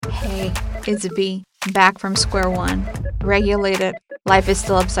Hey, it's B, back from square one. Regulated, life is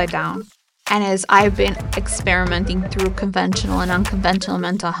still upside down. And as I've been experimenting through conventional and unconventional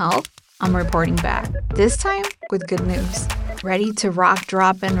mental health, I'm reporting back. This time with good news. Ready to rock,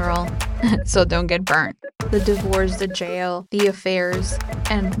 drop, and roll. So don't get burnt. The divorce, the jail, the affairs,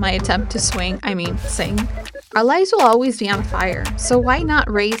 and my attempt to sing. Our lives will always be on fire, so why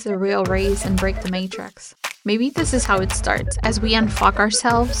not raise the real race and break the matrix? Maybe this is how it starts. As we unfuck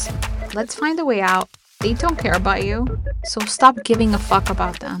ourselves, let's find a way out. They don't care about you, so stop giving a fuck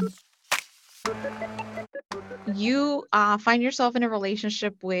about them. You find yourself in a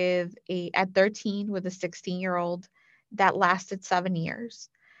relationship at 13 with a 16-year-old that lasted 7 years.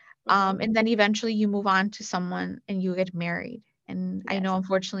 And then eventually you move on to someone and you get married. And I know,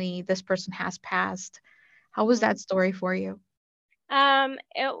 unfortunately, this person has passed. How was that story for you? It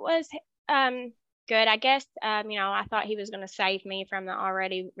was good. I guess, I thought he was going to save me from the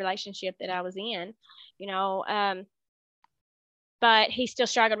already relationship that I was in, but he still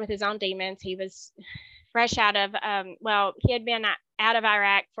struggled with his own demons. He was fresh out of, he had been out of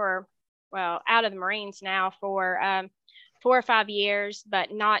Iraq out of the Marines now for 4 or 5 years,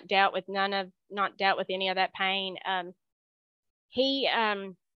 but not dealt with any of that pain.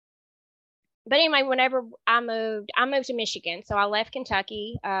 But anyway, whenever I moved to Michigan. So I left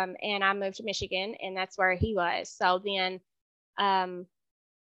Kentucky, and I moved to Michigan, and that's where he was. So then,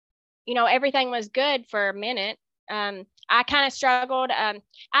 everything was good for a minute. I kind of struggled. I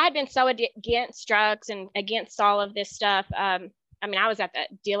had been so against drugs and against all of this stuff. I was at the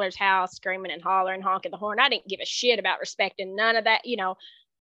dealer's house screaming and hollering, honking the horn. I didn't give a shit about respecting none of that.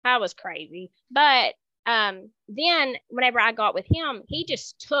 I was crazy. But then whenever I got with him, he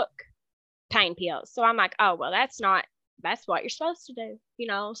just took pain pills. So I'm like, oh, well, that's what you're supposed to do,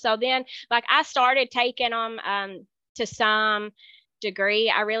 So then, like, I started taking them to some degree.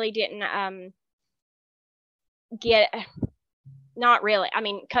 I really didn't not really.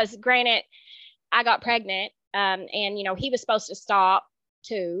 Because granted, I got pregnant, and he was supposed to stop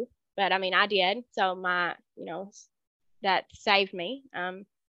too, but I did. So that saved me.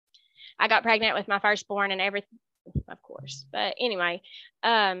 I got pregnant with my firstborn and everything, of course. But anyway,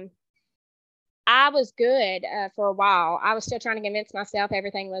 I was good for a while. I was still trying to convince myself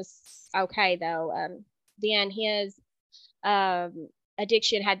everything was okay, though. Then his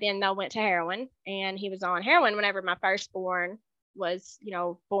addiction had then, though, went to heroin, and he was on heroin whenever my firstborn was,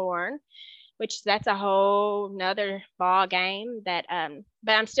 born, which that's a whole nother ball game that,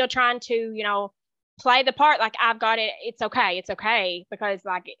 but I'm still trying to, play the part like I've got it. It's okay, because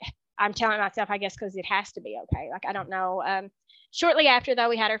like I'm telling myself, I guess, because it has to be okay. Like, I don't know. Shortly after, though,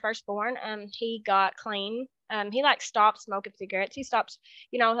 we had our firstborn, he got clean. He like stopped smoking cigarettes. He stopped,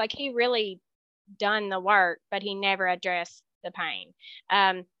 he really done the work, but he never addressed the pain.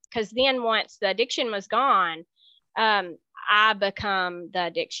 Because then once the addiction was gone, I become the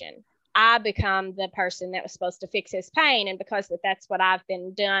addiction. I become the person that was supposed to fix his pain. And because that's what I've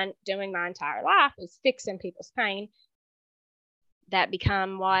been doing my entire life, is fixing people's pain, that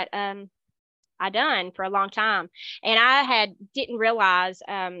become what I done for a long time. And I didn't realize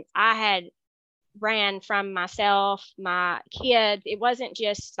I had ran from myself, my kids. It wasn't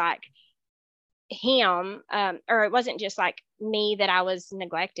just like him, or it wasn't just like me that I was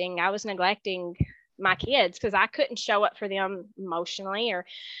neglecting. I was neglecting my kids because I couldn't show up for them emotionally, or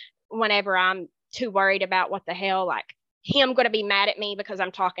whenever I'm too worried about what the hell, like him going to be mad at me because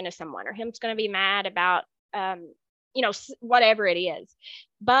I'm talking to someone, or him's going to be mad about, whatever it is.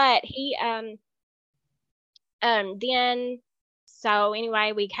 But he, then, so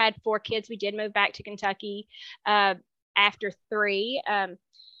anyway, we had 4 kids. We did move back to Kentucky after 3.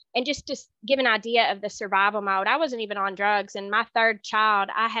 And just to give an idea of the survival mode, I wasn't even on drugs. And my 3rd child,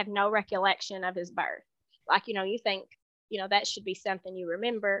 I have no recollection of his birth. Like, you think, that should be something you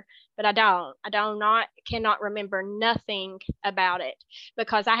remember, but I don't. Cannot remember nothing about it,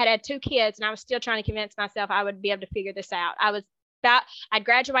 because I had 2 kids and I was still trying to convince myself I would be able to figure this out. I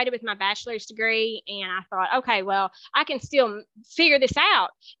graduated with my bachelor's degree, and I thought, okay, well, I can still figure this out.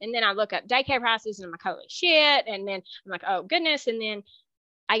 And then I look up daycare prices and I'm like, holy shit. And then I'm like, oh goodness. And then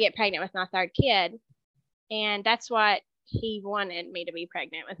I get pregnant with my 3rd kid. And that's what he wanted me to be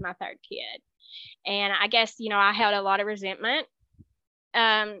pregnant with, my 3rd kid. And I guess, I held a lot of resentment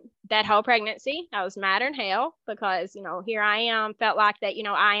that whole pregnancy. I was madder than hell because, here I am, felt like that,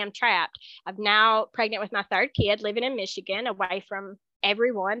 I am trapped. I'm now pregnant with my 3rd kid, living in Michigan, away from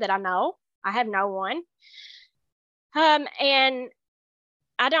everyone that I know. I have no one. And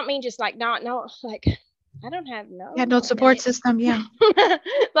I don't mean just like not know, like I don't have no. You had no support system, yeah.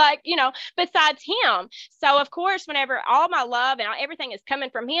 Like, besides him. So of course, whenever all my love and everything is coming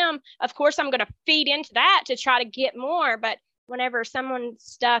from him, of course I'm going to feed into that to try to get more. But whenever someone's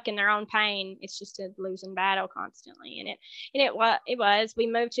stuck in their own pain, it's just a losing battle constantly. And it was. We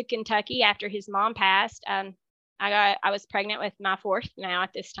moved to Kentucky after his mom passed. I was pregnant with my fourth now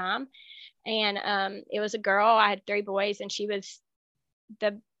at this time, and it was a girl. I had 3 boys, and she was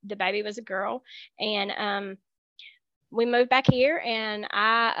the baby was a girl, and we moved back here, and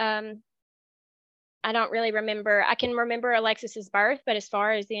I don't really remember. I can remember Alexis's birth, but as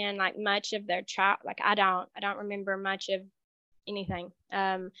far as in like much of their child, like I don't remember much of anything.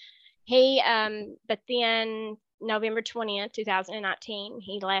 But then November 20th, 2019,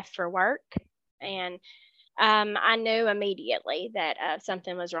 he left for work, and I knew immediately that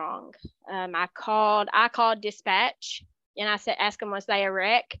something was wrong. I called dispatch, and I asked them, was they a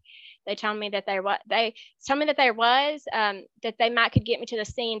wreck? They told me that that they might could get me to the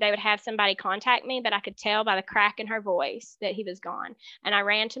scene. They would have somebody contact me, but I could tell by the crack in her voice that he was gone. And I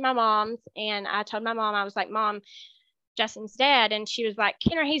ran to my mom's, and I told my mom, I was like, Mom, Justin's dead. And she was like,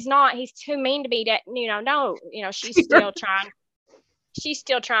 Kenner, he's not. He's too mean to be dead. No. She's still trying. She's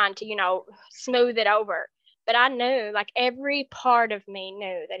still trying to, smooth it over. But I knew, like every part of me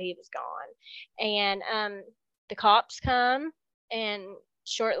knew that he was gone. And the cops come and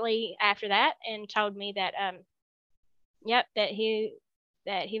shortly after that and told me that that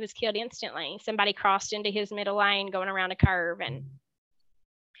he was killed instantly. Somebody crossed into his middle lane going around a curve and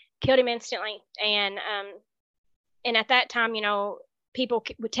killed him instantly. And at that time, people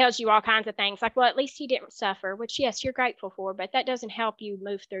would tell you all kinds of things like, well, at least he didn't suffer, which yes, you're grateful for, but that doesn't help you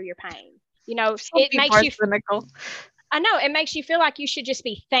move through your pain. It makes you cynical. I know, it makes you feel like you should just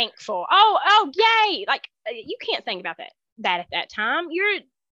be thankful. Oh, yay! Like you can't think about that at that time.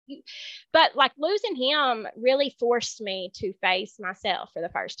 But like losing him really forced me to face myself for the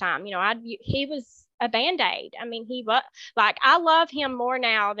first time. He was a Band-Aid. I mean, he was like, I love him more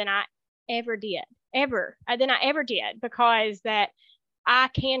now than I ever did, because that I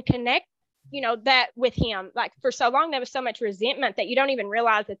can connect, that with him. Like for so long, there was so much resentment that you don't even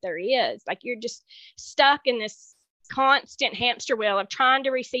realize that there is. Like you're just stuck in this constant hamster wheel of trying to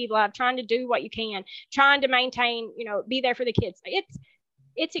receive love, trying to do what you can, trying to maintain, be there for the kids.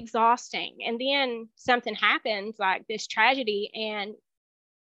 It's exhausting. And then something happens like this tragedy, and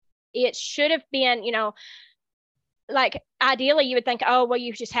it should have been, like ideally you would think, oh, well,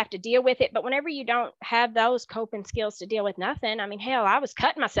 you just have to deal with it. But whenever you don't have those coping skills to deal with nothing, I mean, hell, I was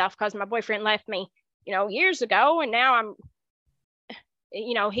cutting myself because my boyfriend left me, years ago. And now I'm,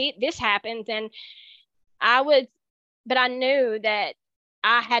 this happens. And but I knew that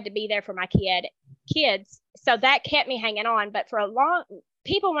I had to be there for my kids. So that kept me hanging on. But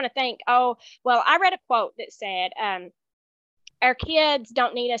people want to think, oh, well, I read a quote that said, our kids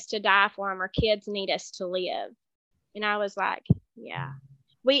don't need us to die for them. Our kids need us to live. And I was like, yeah,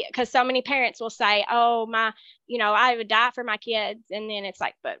 because so many parents will say, oh, I would die for my kids. And then it's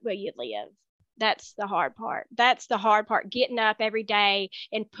like, but will you live? That's the hard part. Getting up every day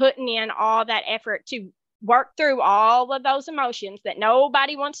and putting in all that effort to work through all of those emotions that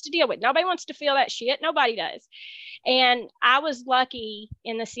nobody wants to deal with. Nobody wants to feel that shit. Nobody does. And I was lucky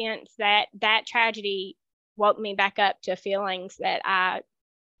in the sense that tragedy woke me back up to feelings that I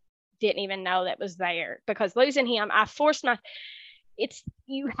didn't even know that was there. Because losing him, I forced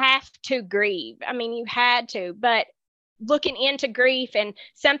you have to grieve. I mean, you had to, but looking into grief, and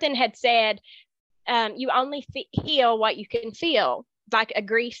something had said, you only heal what you can feel. Like a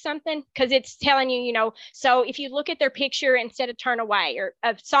grief something, because it's telling you, so if you look at their picture instead of turn away, or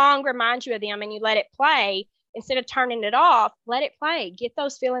a song reminds you of them and you let it play, instead of turning it off, let it play, get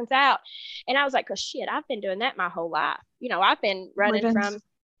those feelings out. And I was like, oh shit, I've been doing that my whole life. I've been running from,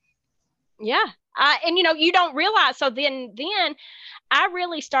 yeah. And you don't realize. So then I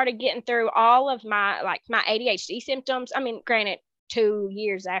really started getting through all of my ADHD symptoms. I mean, granted, 2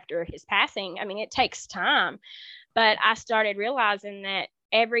 years after his passing, I mean, it takes time. But I started realizing that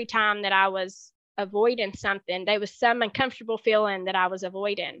every time that I was avoiding something, there was some uncomfortable feeling that I was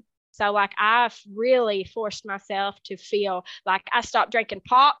avoiding. So like I've really forced myself to feel like I stopped drinking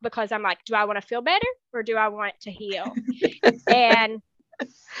pop because I'm like, do I want to feel better or do I want to heal? And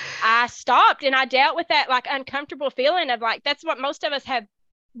I stopped and I dealt with that like uncomfortable feeling of like, that's what most of us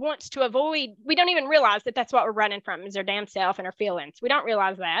wants to avoid. We don't even realize that that's what we're running from, is our damn self and our feelings. We don't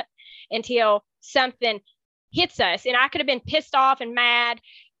realize that until something hits us. And I could have been pissed off and mad,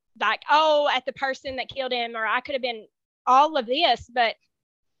 like, at the person that killed him, or I could have been all of this, but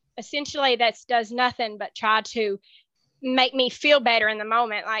essentially that does nothing but try to make me feel better in the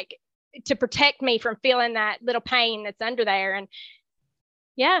moment. Like to protect me from feeling that little pain that's under there. And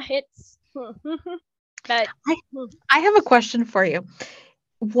yeah, it's, but I have a question for you.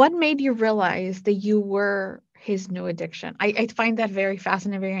 What made you realize that you were his new addiction? I find that very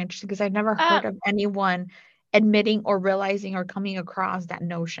fascinating, very interesting, because I've never heard of anyone admitting or realizing or coming across that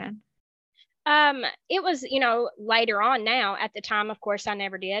notion. It was, later on now. At the time, of course, I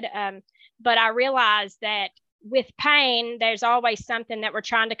never did. But I realized that with pain, there's always something that we're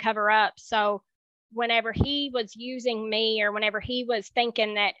trying to cover up. So whenever he was using me, or whenever he was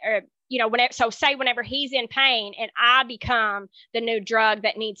thinking that, whenever he's in pain and I become the new drug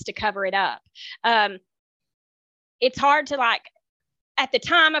that needs to cover it up, it's hard to, like, at the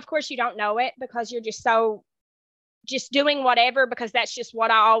time, of course, you don't know it because you're just doing whatever, because that's just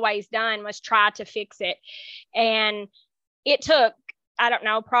what I always done, was try to fix it. And it took, I don't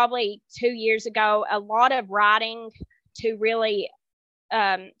know, probably 2 years ago, a lot of writing to really,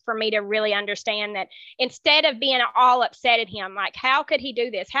 for me to really understand that, instead of being all upset at him, like, how could he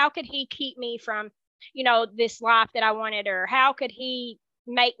do this? How could he keep me from, this life that I wanted? Or how could he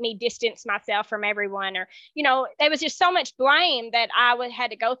make me distance myself from everyone? Or, there was just so much blame that I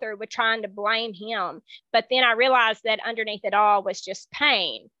had to go through with trying to blame him. But then I realized that underneath it all was just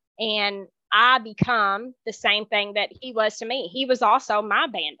pain. And I become the same thing that he was to me. He was also my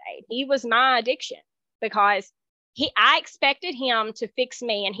Band-Aid. He was my addiction, because I expected him to fix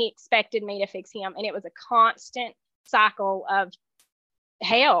me and he expected me to fix him. And it was a constant cycle of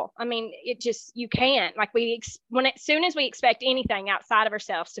hell. I mean, it just, you can't, like, as soon as we expect anything outside of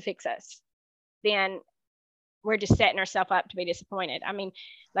ourselves to fix us, then we're just setting ourselves up to be disappointed. I mean,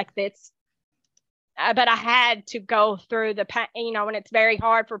 like, that's, but I had to go through the pain, and it's very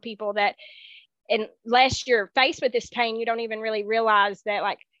hard for people that, unless you're faced with this pain, you don't even really realize that,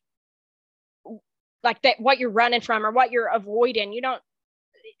 like that, what you're running from or what you're avoiding,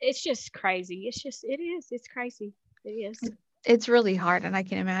 it's just crazy. It's crazy. It is. It's really hard, and I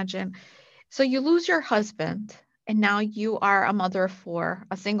can imagine. So you lose your husband, and now you are a mother of four,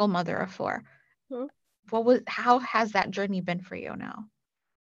 a single mother of four. Mm-hmm. How has that journey been for you now?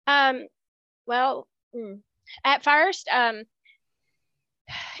 Well, at first,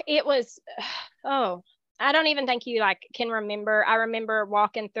 it was, I don't even think you, like, can remember. I remember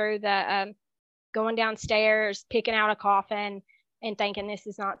walking through the, going downstairs, picking out a coffin, and thinking, this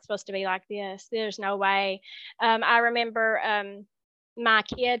is not supposed to be like this. There's no way. I remember my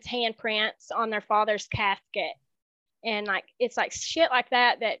kids' handprints on their father's casket. And, like, it's like shit like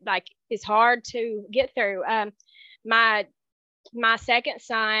that like is hard to get through. My second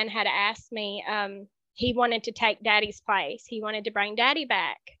son had asked me, he wanted to take Daddy's place. He wanted to bring Daddy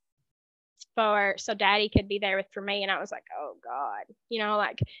back so Daddy could be there for me. And I was like, oh God,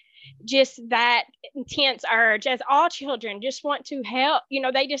 like, just that intense urge, as all children just want to help.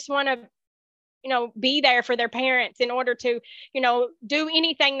 They just want to, be there for their parents in order to, do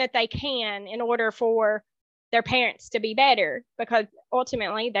anything that they can in order for their parents to be better, because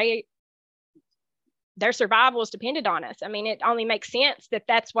ultimately their survival is dependent on us. I mean, it only makes sense that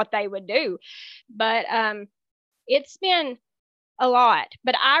that's what they would do. But it's been a lot.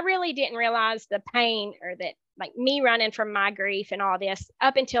 But I really didn't realize the pain, or that, like, me running from my grief and all this,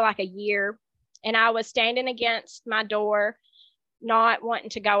 up until like a year. And I was standing against my door, not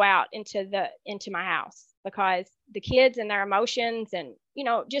wanting to go out into my house, because the kids and their emotions, and,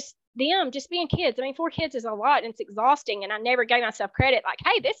 just them just being kids. I mean, 4 kids is a lot, and it's exhausting. And I never gave myself credit, like,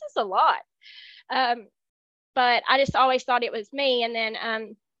 hey, this is a lot. But I just always thought it was me. And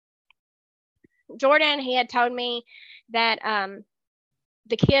then Jordan, he had told me that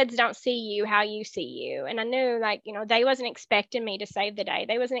the kids don't see you how you see you. And I knew, like, they wasn't expecting me to save the day.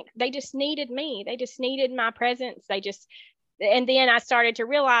 They just needed me. They just needed my presence. And then I started to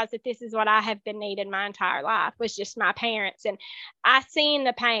realize that this is what I have been needing my entire life, was just my parents. And I seen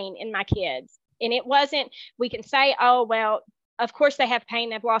the pain in my kids. And it wasn't, we can say, oh, well, of course they have pain.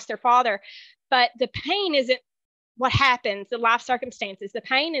 They've lost their father. But the pain isn't what happens, the life circumstances. The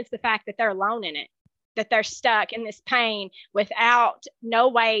pain is the fact that they're alone in it, that they're stuck in this pain without no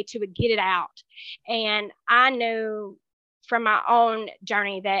way to get it out. And I knew from my own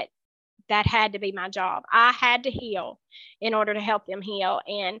journey that had to be my job. I had to heal in order to help them heal.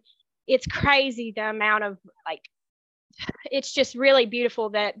 And it's crazy the amount of, like, it's just really beautiful,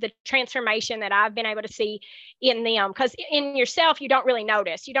 that the transformation that I've been able to see in them. Because in yourself, you don't really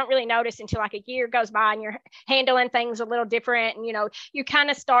notice until like a year goes by and you're handling things a little different. And, you kind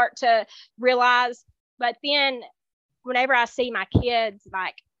of start to realize. But then whenever I see my kids,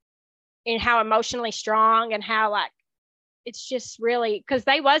 like, and how emotionally strong, and how, like, it's just really, because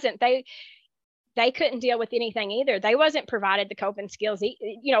they couldn't deal with anything either. They wasn't provided the coping skills,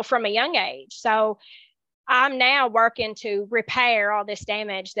 from a young age. So I'm now working to repair all this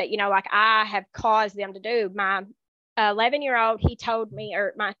damage that, like I have caused them to do. My 11-year-old, he told me,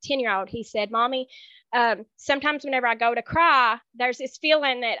 or my 10-year-old, he said, Mommy, sometimes whenever I go to cry, there's this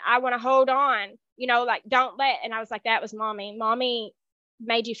feeling that I want to hold on, like don't let. And I was like, that was Mommy. Mommy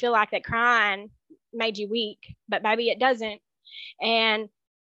made you feel like that crying made you weak, but maybe it doesn't. And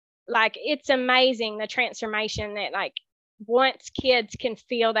like, it's amazing the transformation that, like, once kids can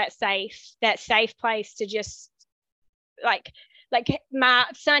feel that safe place to just like my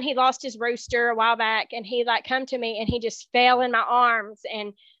son, he lost his rooster a while back, and he like come to me and he just fell in my arms,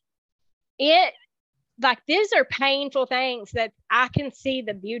 and it, like, these are painful things that I can see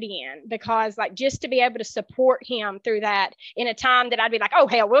the beauty in, because like just to be able to support him through that in a time that I'd be like, oh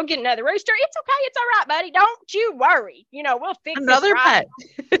hell, we'll get another rooster. It's okay. It's all right, buddy. Don't you worry. We'll fix another this right.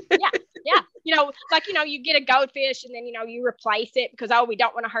 pet. Yeah. You get a goldfish and then, you replace it because, we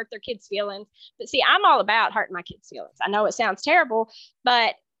don't want to hurt their kids' feelings. But see, I'm all about hurting my kids' feelings. I know it sounds terrible,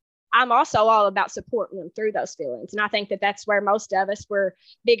 but I'm also all about supporting them through those feelings. And I think that that's where most of us, were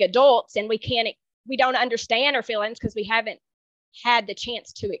big adults, and we don't understand our feelings because we haven't had the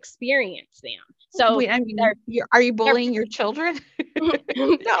chance to experience them. So wait, are you bullying your children?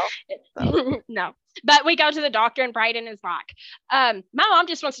 No. No. But we go to the doctor, and Braden is like, my mom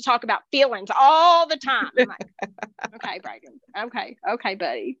just wants to talk about feelings all the time. I'm like, okay, Braden. Okay,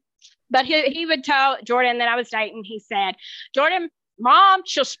 buddy. But he would tell Jordan that I was dating. He said, Jordan, Mom,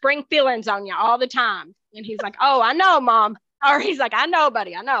 she'll spring feelings on you all the time. And he's like, oh, I know, Mom. Or he's like, I know,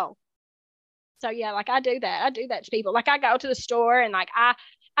 buddy, I know. So yeah, like I do that to people. Like I go to the store, and like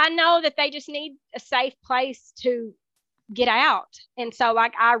I know that they just need a safe place to get out. And so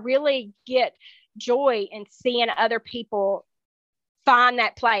like I really get joy in seeing other people find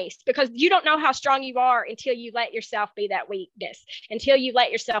that place, because you don't know how strong you are until you let yourself be that weakness, until you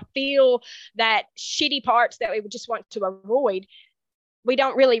let yourself feel that shitty parts that we would just want to avoid. We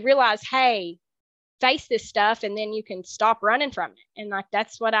don't really realize, hey, face this stuff, and then you can stop running from it. And like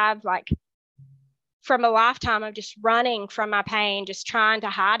that's what I've like, from a lifetime of just running from my pain, just trying to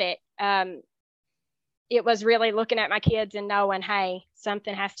hide it. It was really looking at my kids and knowing, hey,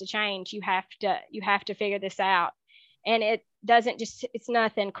 something has to change. You have to figure this out. And it doesn't just, it's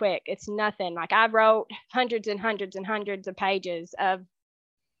nothing quick. It's nothing. Like I wrote hundreds and hundreds and hundreds of pages of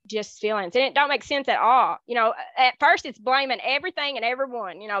just feelings, and it don't make sense at all. At first it's blaming everything and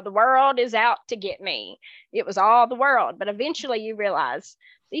everyone. The world is out to get me. It was all the world. But eventually you realize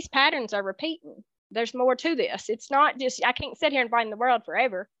these patterns are repeating. There's more to this. It's not just, I can't sit here and blame the world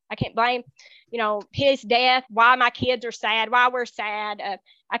forever. I can't blame, his death, why my kids are sad, why we're sad.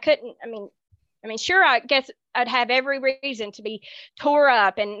 I couldn't, sure, I guess I'd have every reason to be tore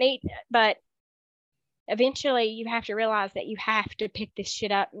up and neat, but eventually you have to realize that you have to pick this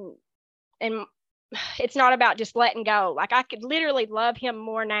shit up, and it's not about just letting go. Like I could literally love him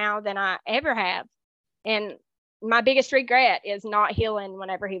more now than I ever have. And my biggest regret is not healing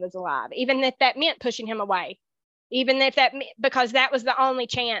whenever he was alive, even if that meant pushing him away, because that was the only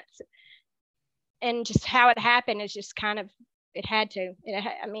chance. And just how it happened is just kind of, it had to.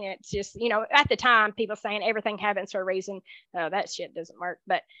 It's just, at the time, people saying everything happens for a reason. Oh, that shit doesn't work.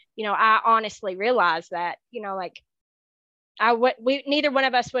 But, I honestly realized that, neither one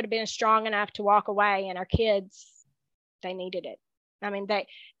of us would have been strong enough to walk away, and our kids, they needed it.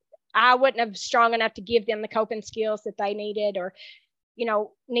 I wouldn't have strong enough to give them the coping skills that they needed, or,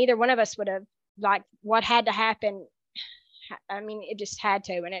 neither one of us would have, like, what had to happen. It just had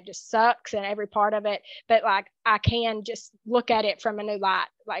to, and it just sucks in every part of it. But like, I can just look at it from a new light.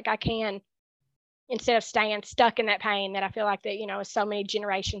 Like I can, instead of staying stuck in that pain that I feel like that, is so many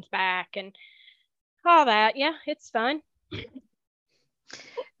generations back and all that. Yeah, it's fun.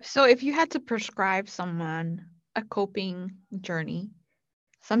 So if you had to prescribe someone a coping journey,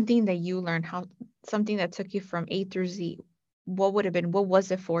 something that you learned, something that took you from A through Z, what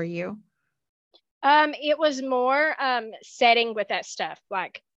was it for you? It was more setting with that stuff,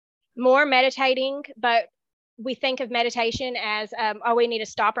 like more meditating, but we think of meditation as, we need to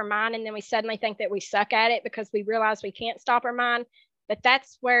stop our mind. And then we suddenly think that we suck at it because we realize we can't stop our mind. But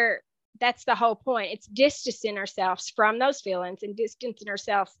that's the whole point. It's distancing ourselves from those feelings and distancing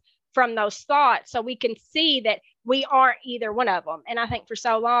ourselves from those thoughts, so we can see that we aren't either one of them. And I think for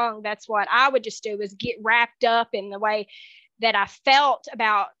so long, that's what I would just do, is get wrapped up in the way that I felt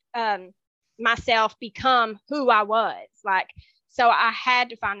about myself, become who I was. Like, so I had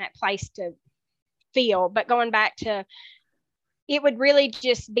to find that place to feel. But going back to, it would really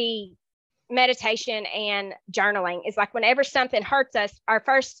just be meditation and journaling is like whenever something hurts us, our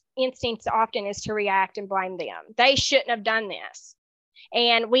first instinct often is to react and blame them. They shouldn't have done this.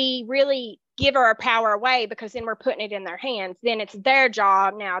 And we really give our power away because then we're putting it in their hands. Then it's their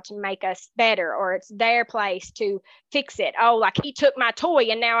job now to make us better, or it's their place to fix it. Oh, like he took my toy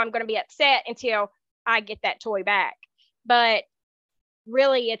and now I'm going to be upset until I get that toy back. But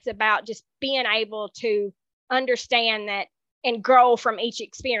really it's about just being able to understand that and grow from each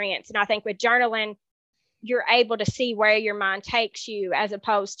experience. And I think with journaling, you're able to see where your mind takes you as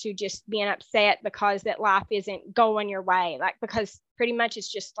opposed to just being upset because that life isn't going your way. Like, because pretty much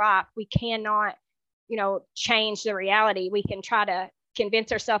it's just life. We cannot, change the reality. We can try to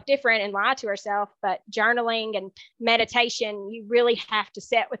convince ourselves different and lie to ourselves, but journaling and meditation, you really have to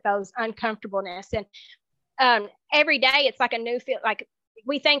sit with those uncomfortableness. And every day it's like a new feel. Like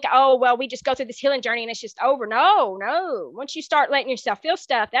we think, oh, well, we just go through this healing journey and it's just over. No. Once you start letting yourself feel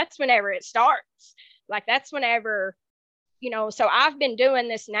stuff, that's whenever it starts. Like that's whenever, so I've been doing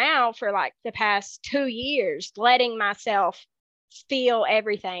this now for like the past 2 years, letting myself feel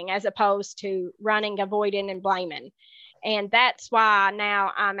everything as opposed to running, avoiding, and blaming. And that's why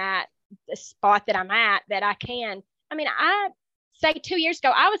now I'm at the spot that I'm at, that I say 2 years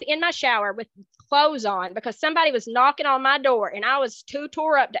ago, I was in my shower with clothes on because somebody was knocking on my door and I was too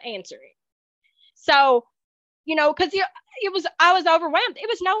tore up to answer it. So, because I was overwhelmed. It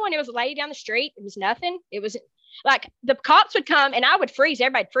was no one. It was a lady down the street. It was nothing. It was like the cops would come and I would freeze.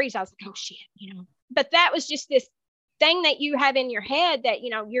 Everybody'd freeze. I was like, oh shit, But that was just this thing that you have in your head that,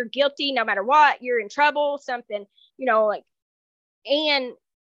 you're guilty no matter what. You're in trouble, something, and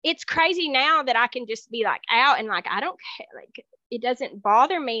it's crazy now that I can just be like out and like, I don't care. Like, it doesn't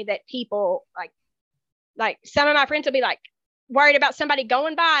bother me that people like some of my friends will be like worried about somebody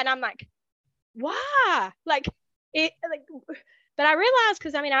going by. And I'm like, why? But I realized,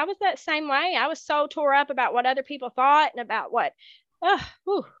 because I was that same way. I was so tore up about what other people thought and about what,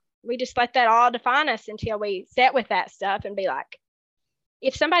 we just let that all define us until we sit with that stuff and be like,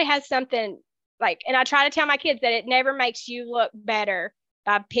 if somebody has something and I try to tell my kids that it never makes you look better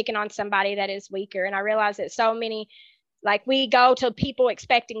by picking on somebody that is weaker. And I realize that so many, we go to people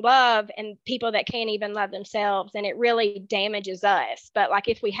expecting love and people that can't even love themselves, and it really damages us. But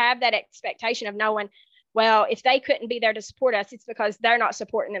if we have that expectation of knowing, well, if they couldn't be there to support us, it's because they're not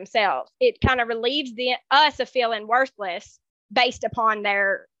supporting themselves. It kind of relieves us of feeling worthless based upon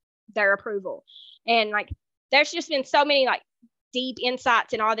their approval. And there's just been so many deep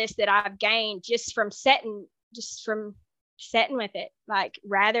insights in all this that I've gained just from setting with it,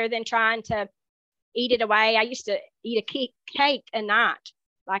 rather than trying to eat it away. I used to eat a cake a night,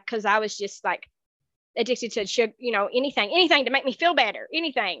 because I was just addicted to sugar, anything to make me feel better,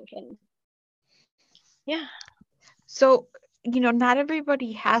 anything. And yeah. So, not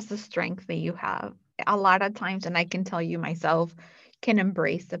everybody has the strength that you have. A lot of times, and I can tell you myself, can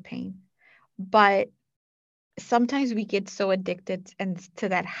embrace the pain. But sometimes we get so addicted and to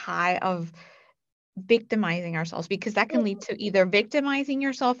that high of victimizing ourselves, because that can lead to either victimizing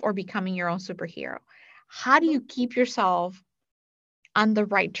yourself or becoming your own superhero. How do you keep yourself on the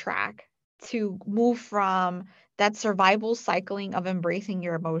right track to move from that survival cycling of embracing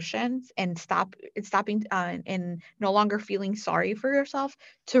your emotions and stopping and no longer feeling sorry for yourself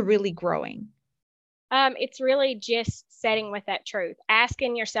to really growing? It's really just sitting with that truth,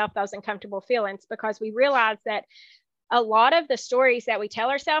 asking yourself those uncomfortable feelings, because we realize that a lot of the stories that we tell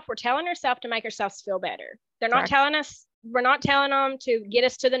ourselves, we're telling ourselves to make ourselves feel better. They're not telling us, we're not telling them to get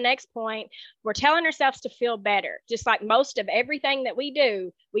us to the next point. We're telling ourselves to feel better. Just like most of everything that we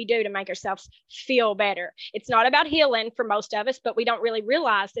do to make ourselves feel better. It's not about healing for most of us, but we don't really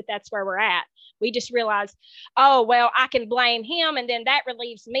realize that that's where we're at. We just realize, oh, well, I can blame him, and then that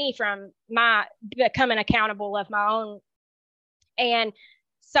relieves me from my becoming accountable of my own. And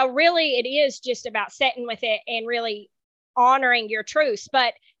so really it is just about sitting with it and really honoring your truths.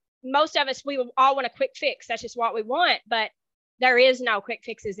 But most of us, we all want a quick fix. That's just what we want. But there is no quick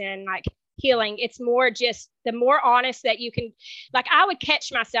fixes in healing. It's more just the more honest that you can, I would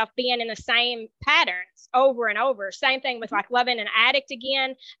catch myself being in the same patterns over and over. Same thing with loving an addict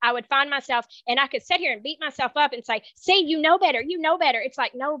again. I would find myself, and I could sit here and beat myself up and say, see, you know better. It's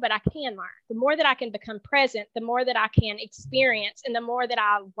no, but I can learn. The more that I can become present, the more that I can experience, and the more that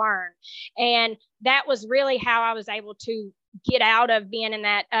I learn. And that was really how I was able to get out of being in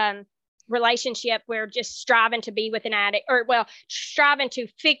that relationship where just striving to be with an addict, or striving to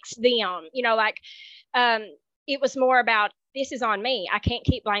fix them, it was more about, this is on me. I can't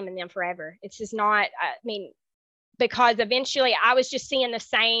keep blaming them forever. It's just not, because eventually I was just seeing the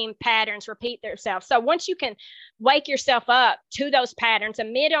same patterns repeat themselves. So once you can wake yourself up to those patterns,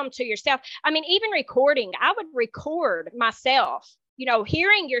 admit them to yourself. I mean, even recording, I would record myself,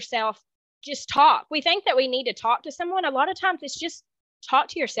 hearing yourself just talk. We think that we need to talk to someone. A lot of times it's just talk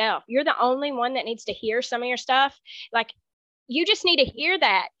to yourself. You're the only one that needs to hear some of your stuff. Like, you just need to hear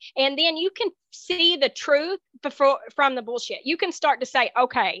that. And then you can see the truth from the bullshit. You can start to say,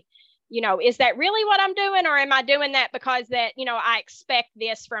 okay, is that really what I'm doing? Or am I doing that because that, I expect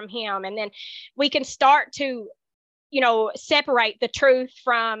this from him? And then we can start to, separate the truth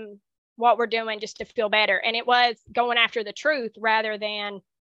from what we're doing just to feel better. And it was going after the truth rather than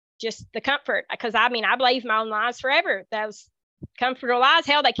just the comfort. Because I believe my own lies forever. Those comfortable lies,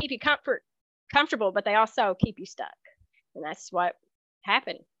 hell, they keep you comfortable, but they also keep you stuck. And that's what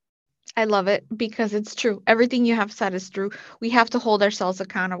happened. I love it because it's true. Everything you have said is true. We have to hold ourselves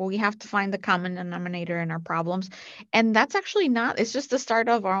accountable. We have to find the common denominator in our problems. And that's actually it's just the start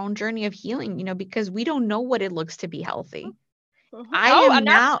of our own journey of healing, because we don't know what it looks to be healthy. Mm-hmm. I am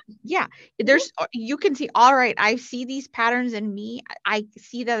now, yeah, there's, you can see, all right, I see these patterns in me. I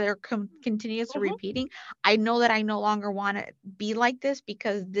see that they're continuously repeating. I know that I no longer want to be like this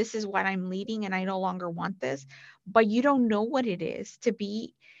because this is what I'm leading and I no longer want this. But you don't know what it is to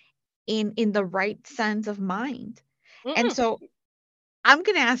be in the right sense of mind. And so I'm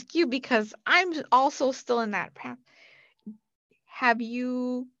going to ask you, because I'm also still in that path. Are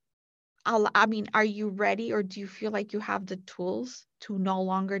you ready, or do you feel like you have the tools to no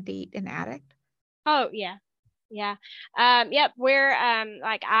longer date an addict? Oh, yeah. Yeah. Yep. We're,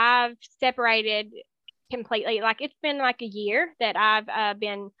 I've separated completely. Like, it's been like a year that I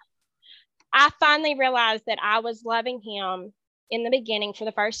finally realized that I was loving him in the beginning for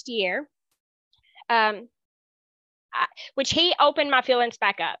the first year. Which he opened my feelings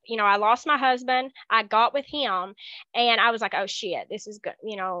back up. I lost my husband. I got with him and I was like, oh shit, this is good.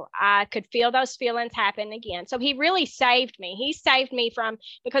 I could feel those feelings happen again. So he really saved me. He saved me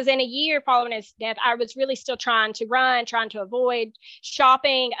because in a year following his death, I was really still trying to avoid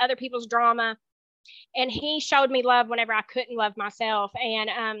shopping, other people's drama. And he showed me love whenever I couldn't love myself.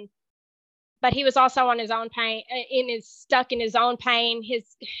 And, but he was also on his own pain, stuck in his own pain. His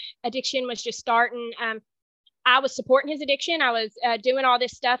addiction was just starting. I was supporting his addiction. I was doing all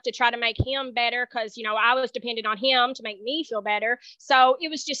this stuff to try to make him better because, I was dependent on him to make me feel better. So it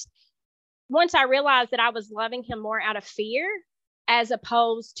was just, once I realized that I was loving him more out of fear as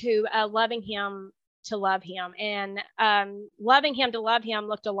opposed to loving him to love him. And loving him to love him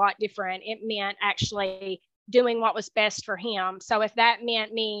looked a lot different. It meant actually doing what was best for him. So if that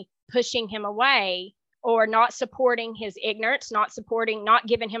meant me pushing him away, or not supporting his ignorance, not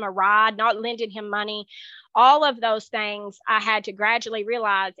giving him a ride, not lending him money, all of those things I had to gradually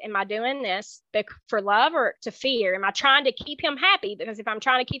realize, am I doing this for love or to fear? Am I trying to keep him happy? Because if I'm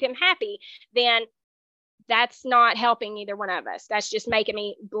trying to keep him happy, then that's not helping either one of us. That's just making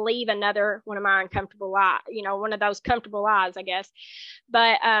me believe another one of my uncomfortable lies, one of those comfortable lies, I guess.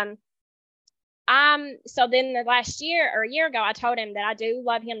 But so then the last year or a year ago, I told him that I do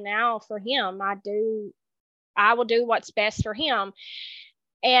love him now for him. I will do what's best for him.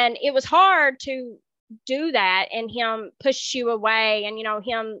 And it was hard to do that and him push you away and,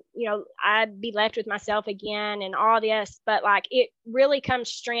 I'd be left with myself again and all this, but like, it really comes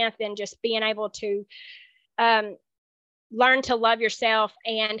strength in just being able to, learn to love yourself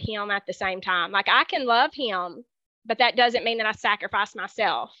and him at the same time. Like, I can love him, but that doesn't mean that I sacrifice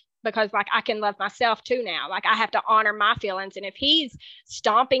myself. Because like, I can love myself too now. Like, I have to honor my feelings. And if he's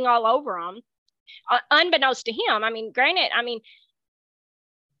stomping all over them, unbeknownst to him,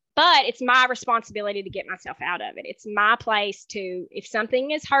 but it's my responsibility to get myself out of it. It's my place to, if something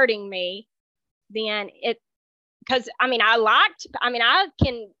is hurting me, then because I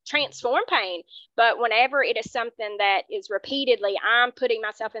can transform pain, but whenever it is something that is repeatedly, I'm putting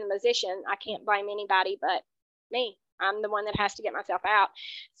myself in the position, I can't blame anybody but me. I'm the one that has to get myself out.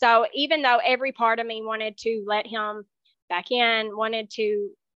 So even though every part of me wanted to let him back in,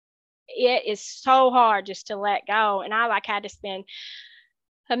 it is so hard just to let go. And I had to spend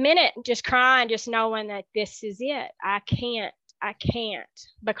a minute just crying, just knowing that this is it. I can't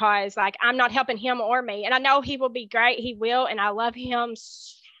because like, I'm not helping him or me. And I know he will be great. He will. And I love him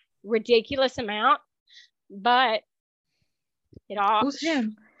ridiculous amount, but it all. Who's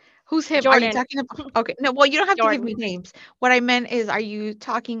him? Who's him? Jordan. Are you talking about? Okay. No, well, you don't have Jordan. to give me names. What I meant is, are you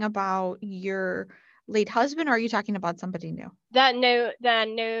talking about your late husband, or are you talking about somebody new? The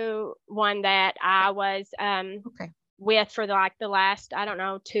new one that I was with for the last, I don't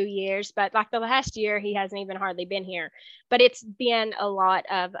know, 2 years, but like the last year, he hasn't even hardly been here. But it's been a lot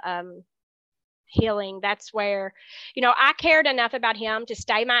of healing. That's where, I cared enough about him to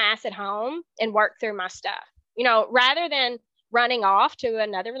stay my ass at home and work through my stuff, rather than running off to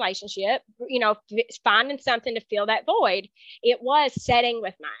another relationship, finding something to fill that void. It was setting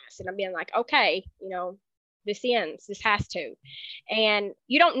with my ass and I'm being like, okay, this ends, this has to. And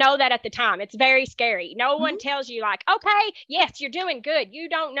you don't know that at the time. It's very scary. No one tells you like, okay, yes, you're doing good. You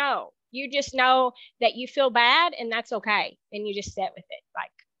don't know. You just know that you feel bad and that's okay. And you just sit with it like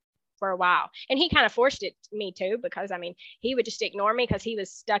for a while. And he kind of forced it me too, because he would just ignore me because he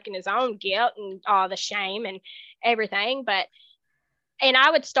was stuck in his own guilt and all the shame and everything. And I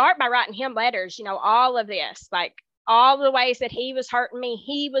would start by writing him letters, all of this, like all the ways that he was hurting me,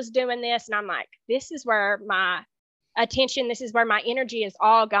 he was doing this. And I'm like, this is where my attention, this is where my energy is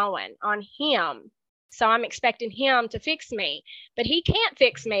all going on him. So I'm expecting him to fix me, but he can't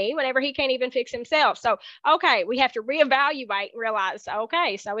fix me whenever he can't even fix himself. So, okay, we have to reevaluate and realize,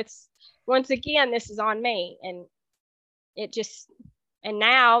 okay, so it's, once again, this is on me. And and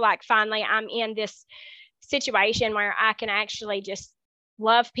now like finally I'm in this situation where I can actually just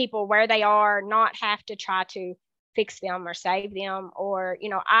love people where they are, not have to try to fix them or save them, or,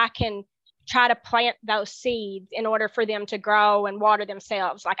 I can try to plant those seeds in order for them to grow and water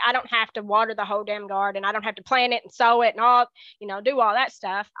themselves. Like I don't have to water the whole damn garden. I don't have to plant it and sow it and all, do all that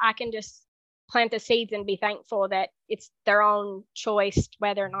stuff. I can just plant the seeds and be thankful that it's their own choice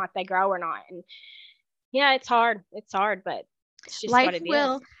whether or not they grow or not. And yeah, it's hard, but it's just what it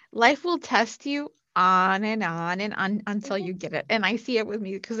is. Life will test you on and on and on until you get it. And I see it with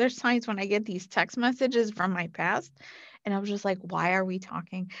me because there's times when I get these text messages from my past and I was just like, why are we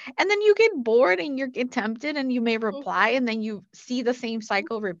talking? And then you get bored and you get tempted and you may reply and then you see the same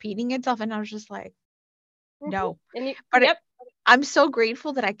cycle repeating itself. And I was just like, no. But I'm so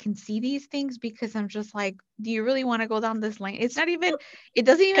grateful that I can see these things because I'm just like, do you really want to go down this lane? It doesn't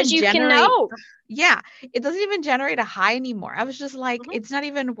even generate. Yeah, it doesn't even generate a high anymore. I was just like, it's not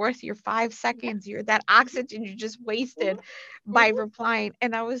even worth your 5 seconds. That oxygen you just wasted by replying.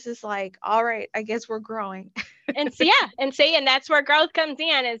 And I was just like, all right, I guess we're growing. And that's where growth comes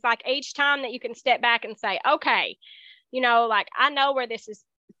in. Is like each time that you can step back and say, okay, like I know where this is,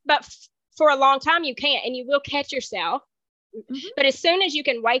 but for a long time you can't, and you will catch yourself. But as soon as you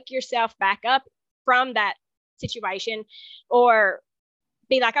can wake yourself back up from that situation or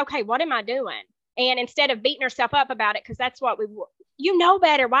be like, okay, what am I doing? And instead of beating yourself up about it, because that's what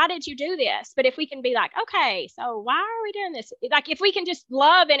better. Why did you do this? But if we can be like, okay, so why are we doing this? Like if we can just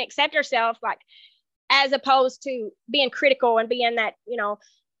love and accept ourselves, like as opposed to being critical and being that,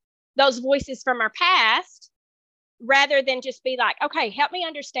 those voices from our past, rather than just be like, okay, help me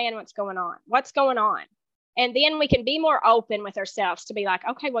understand what's going on. And then we can be more open with ourselves to be like,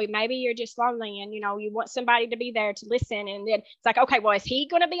 okay, well, maybe you're just lonely and, you want somebody to be there to listen. And then it's like, okay, well, is he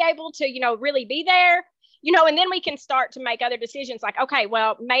going to be able to, really be there? And then we can start to make other decisions like, okay,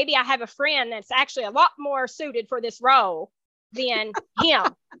 well, maybe I have a friend that's actually a lot more suited for this role than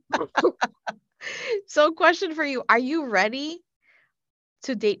him. So question for you. Are you ready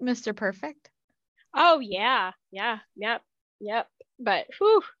to date Mr. Perfect? Oh, yeah. Yeah. Yep. But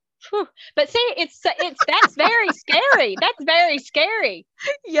But see, that's very scary. That's very scary.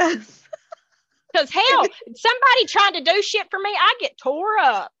 Yes. Because hell, somebody trying to do shit for me, I get tore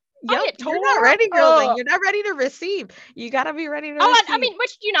up. Yep, you're not ready, girl. You're not ready to receive. You got to be ready to receive. I mean,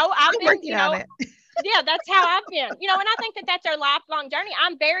 which, I've been, working on it. Yeah, that's how I've been. And I think that that's our lifelong journey.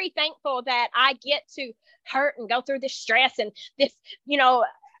 I'm very thankful that I get to hurt and go through this stress and this,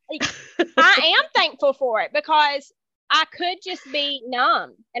 I am thankful for it because I could just be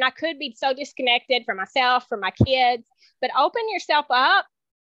numb and I could be so disconnected from myself, from my kids, but open yourself up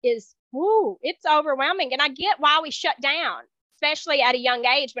is, it's overwhelming. And I get why we shut down, especially at a young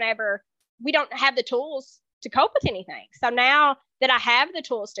age, whenever we don't have the tools to cope with anything. So now that I have the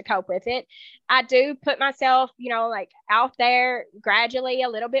tools to cope with it, I do put myself, like out there gradually a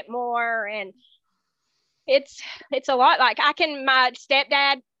little bit more. And it's a lot. Like my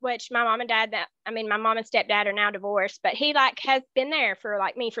stepdad, which my mom and stepdad are now divorced, but he has been there for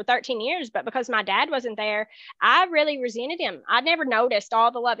me for 13 years. But because my dad wasn't there, I really resented him. I never noticed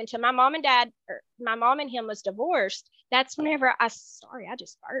all the love until my mom and him was divorced. That's whenever I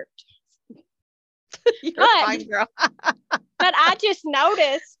just burped. You're fine, girl. But I just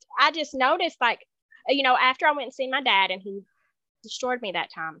noticed after I went and seen my dad and he destroyed me that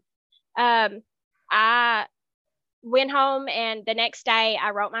time, I went home and the next day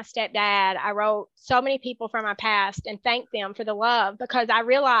I wrote my stepdad. I wrote so many people from my past and thanked them for the love, because I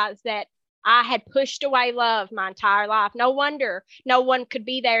realized that I had pushed away love my entire life. No wonder no one could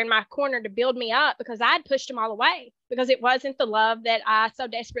be there in my corner to build me up, because I'd pushed them all away, because it wasn't the love that I so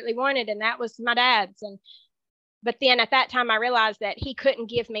desperately wanted. And that was my dad's. But then at that time, I realized that he couldn't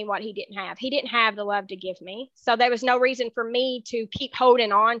give me what he didn't have. He didn't have the love to give me. So there was no reason for me to keep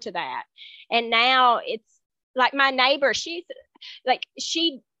holding on to that. And now it's like my neighbor, she's like,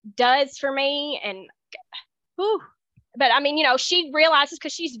 she does for me. And whew, but I mean, she realizes,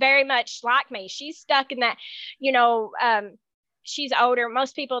 because she's very much like me. She's stuck in that, she's older.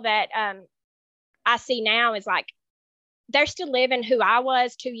 Most people that I see now is like, they're still living who I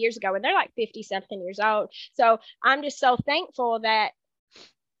was 2 years ago, and they're like 50 something years old. So I'm just so thankful that,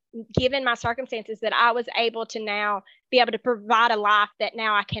 given my circumstances, that I was able to now be able to provide a life that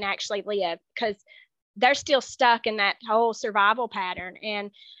now I can actually live, because they're still stuck in that whole survival pattern.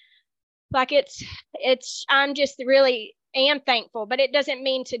 And like, I'm just really am thankful, but it doesn't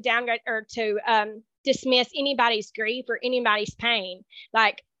mean to downgrade or to dismiss anybody's grief or anybody's pain.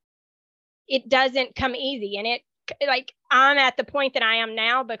 Like, it doesn't come easy. And like, I'm at the point that I am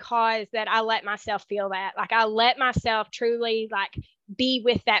now because that I let myself feel that. Like, I let myself truly like be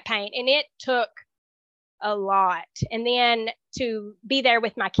with that pain. And it took a lot. And then to be there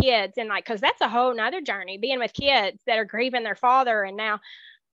with my kids, and like, because that's a whole nother journey, being with kids that are grieving their father. And now,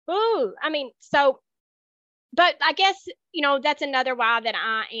 I mean, so, but I guess, that's another why that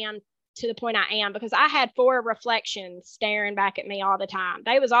I am to the point I am, because I had 4 reflections staring back at me all the time.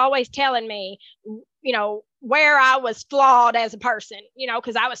 They was always telling me, where I was flawed as a person,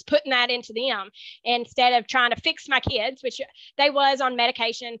 because I was putting that into them instead of trying to fix my kids, which they was on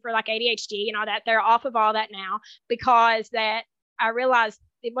medication for like ADHD and all that. They're off of all that now, because that I realized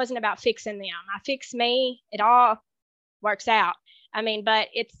it wasn't about fixing them. I fix me, it all works out. I mean, but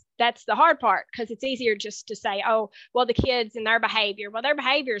that's the hard part, because it's easier just to say, oh, well, the kids and their behavior. Well, their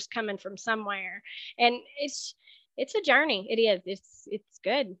behavior is coming from somewhere, and it's a journey. It is. It's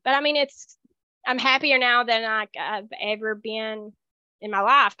good, but I mean, I'm happier now than I've ever been in my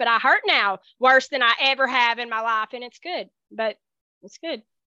life. But I hurt now worse than I ever have in my life, and it's good. But it's good.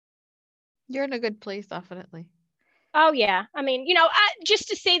 You're in a good place, definitely. Oh yeah, I mean, just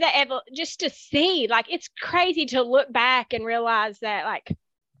to see like, it's crazy to look back and realize that, like,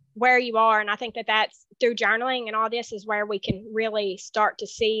 where you are. And I think that that's through journaling and all this is where we can really start to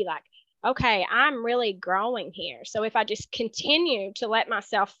see, like, okay, I'm really growing here. So if I just continue to let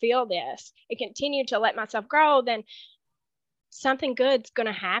myself feel this and continue to let myself grow, then something good's going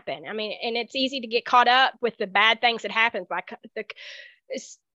to happen. I mean, and it's easy to get caught up with the bad things that happens,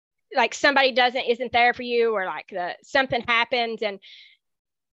 like somebody isn't there for you, or like something happens, and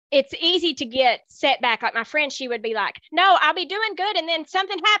it's easy to get set back. Like my friend, she would be like, no, I'll be doing good. And then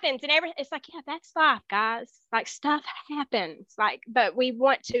something happens and it's like, yeah, that's life, guys. Like, stuff happens. Like, but we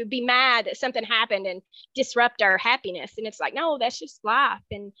want to be mad that something happened and disrupt our happiness. And it's like, no, that's just life.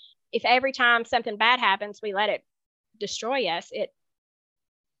 And if every time something bad happens, we let it destroy us,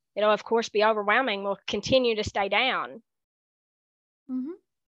 it'll of course be overwhelming. We'll continue to stay down. Mm-hmm.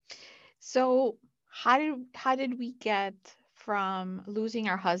 So how did we get from losing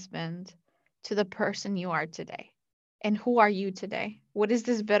our husband to the person you are today? And who are you today? What is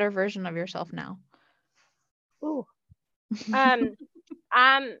this better version of yourself now? Ooh. I'm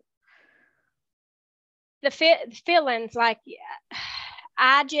the feelings like,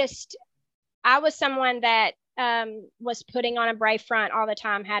 I was someone that was putting on a brave front all the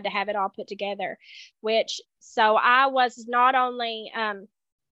time, had to have it all put together, so I was not only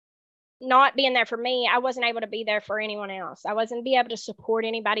not being there for me, I wasn't able to be there for anyone else. I wasn't be able to support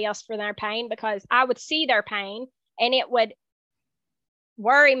anybody else for their pain, because I would see their pain and it would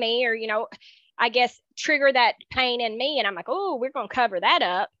worry me, or, I guess trigger that pain in me. And I'm like, oh, we're going to cover that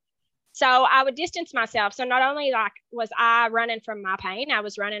up. So I would distance myself. So not only like was I running from my pain, I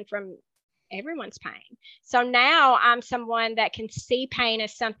was running from everyone's pain. So now I'm someone that can see pain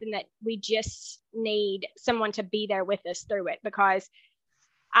as something that we just need someone to be there with us through it, because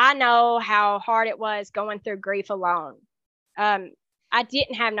I know how hard it was going through grief alone. I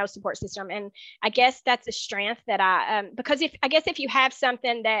didn't have no support system. And I guess that's a strength that because if you have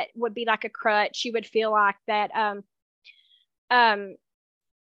something that would be like a crutch, you would feel like that,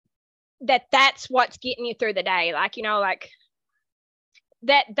 that's what's getting you through the day. Like, like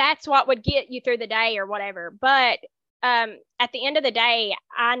that's what would get you through the day or whatever. But at the end of the day,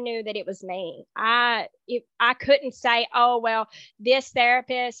 I knew that it was me. I couldn't say, oh, well, this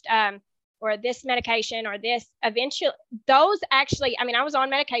therapist, or this medication, or this eventually, those actually, I mean, I was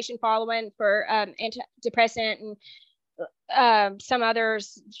on medication following for antidepressant and some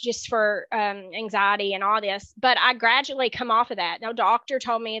others just for anxiety and all this. But I gradually come off of that. No doctor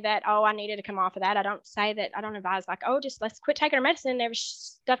told me that, oh, I needed to come off of that. I don't say that. I don't advise like, oh, just let's quit taking our medicine and every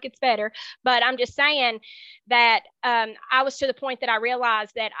stuff gets better. But I'm just saying that I was to the point that I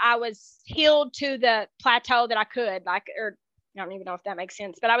realized that I was healed to the plateau that I could, like, or I don't even know if that makes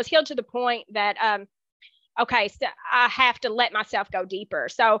sense, but I was healed to the point that, okay, so I have to let myself go deeper.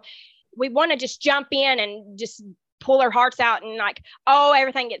 So we want to just jump in and just pull our hearts out and like, oh,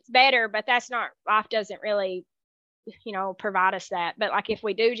 everything gets better, but that's not, life doesn't really, provide us that. But like, if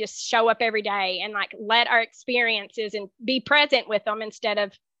we do just show up every day and like let our experiences and be present with them instead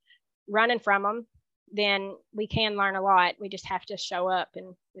of running from them, then we can learn a lot. We just have to show up.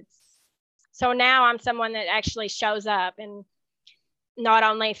 And so now I'm someone that actually shows up, and not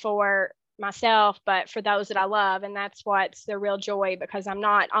only for myself, but for those that I love. And that's what's the real joy, because I'm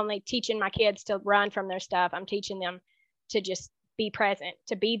not only teaching my kids to run from their stuff, I'm teaching them to just be present,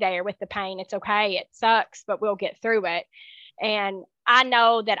 to be there with the pain. It's okay. It sucks, but we'll get through it. And I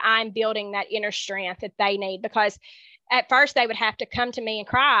know that I'm building that inner strength that they need, because at first they would have to come to me and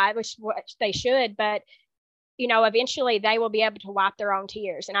cry, which they should, but eventually they will be able to wipe their own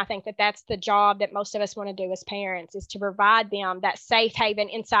tears. And I think that that's the job that most of us want to do as parents, is to provide them that safe haven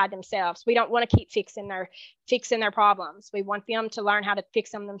inside themselves. We don't want to keep fixing their problems. We want them to learn how to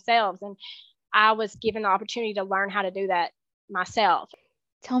fix them themselves. And I was given the opportunity to learn how to do that myself.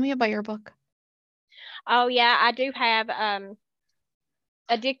 Tell me about your book. Oh yeah, I do have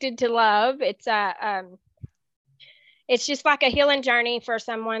Addicted to Love. It's just like a healing journey for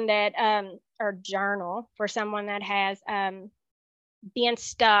someone that or journal for someone that has been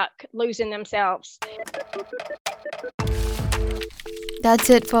stuck, losing themselves. That's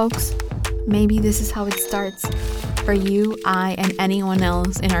it, folks. Maybe this is how it starts for you, I, and anyone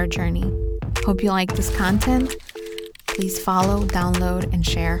else in our journey. Hope you like this content. Please follow, download, and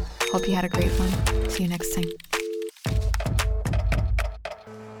share. Hope you had a great one. See you next time.